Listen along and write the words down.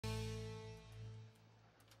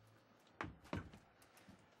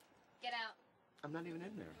I'm not even in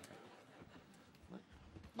there. What?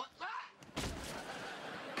 What? Ah!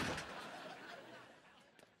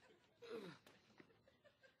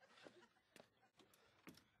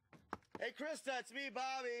 Hey, Crista, it's me,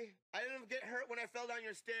 Bobby. I didn't get hurt when I fell down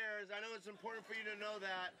your stairs. I know it's important for you to know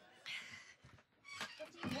that.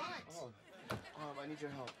 What do you want? Oh, I need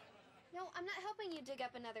your help. No, I'm not helping you dig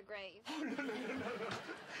up another grave. Oh, no.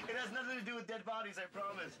 It has nothing to do with dead bodies, I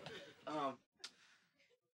promise.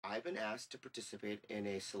 I've been asked to participate in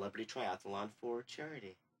a celebrity triathlon for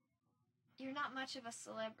charity. You're not much of a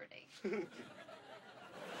celebrity. No,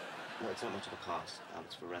 it's not much of a cost.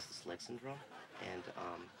 It's for restless leg syndrome, and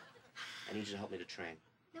I need you to help me to train.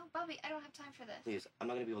 No, Bobby, I don't have time for this. Please, I'm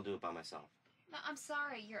not gonna be able to do it by myself. No, I'm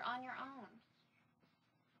sorry. You're on your own.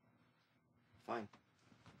 Fine.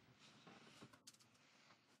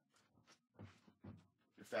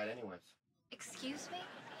 You're fat anyways. Excuse me?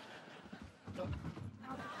 No.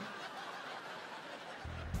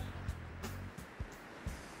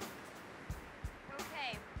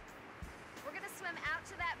 Okay. We're gonna swim out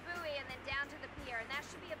to that buoy and then down to the pier, and that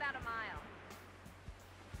should be about a mile.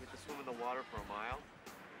 You have to swim in the water for a mile?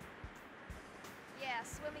 Yeah,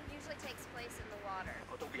 swimming usually takes place in the water.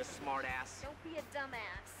 Oh, don't be a smart ass. Don't be a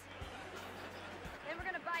dumbass. Then we're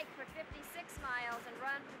gonna bike for 56 miles and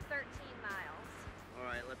run for 13 miles. All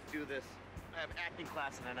right, let's do this. I have acting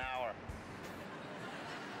class in an hour.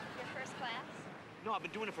 Your first class? No, I've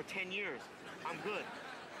been doing it for 10 years. I'm good.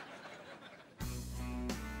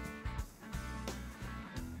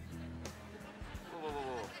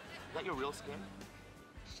 Whoa. Is that your real skin?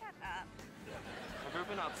 Shut up. Have you ever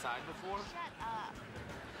been outside before? Shut up.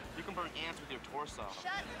 You can burn ants with your torso.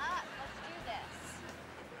 Shut up. Let's do this.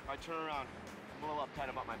 All right, turn around. I'm a little uptight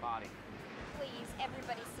about my body. Please,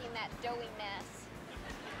 everybody's seen that doughy mess.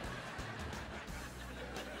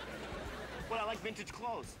 Well, I like vintage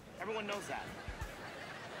clothes. Everyone knows that.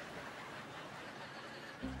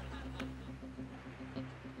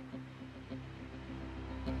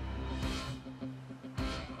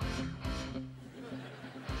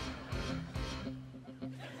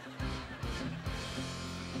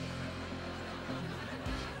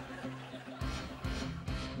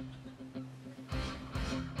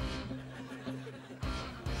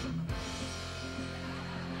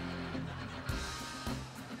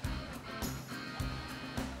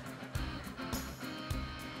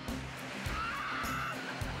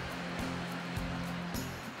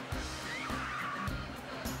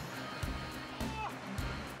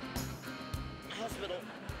 Hospital.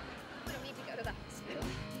 We don't need to go to the hospital.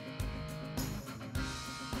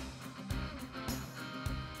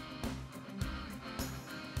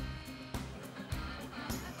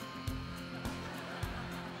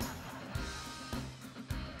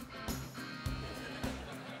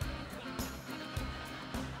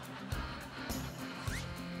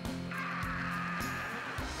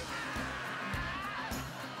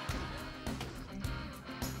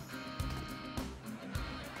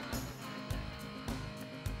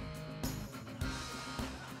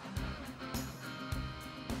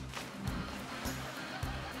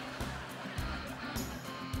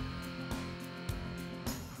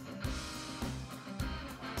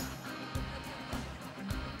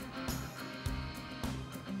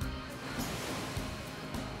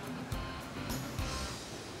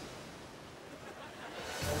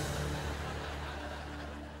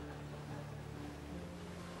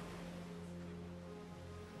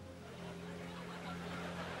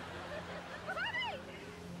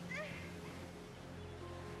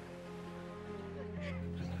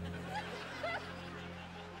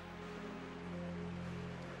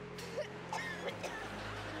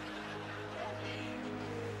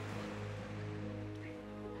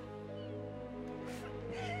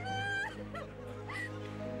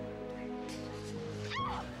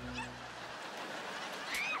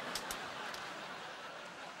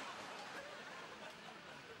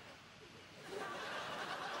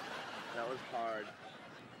 That was hard.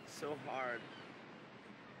 So hard.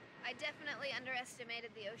 I definitely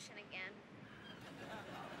underestimated the ocean again.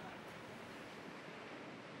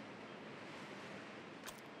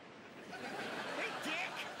 Hey,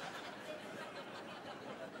 Dick!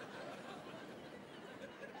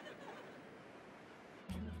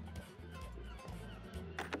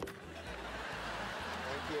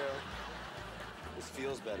 Thank you. This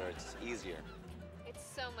feels better. It's easier. It's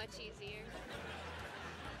so much easier.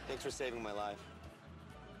 Thanks for saving my life.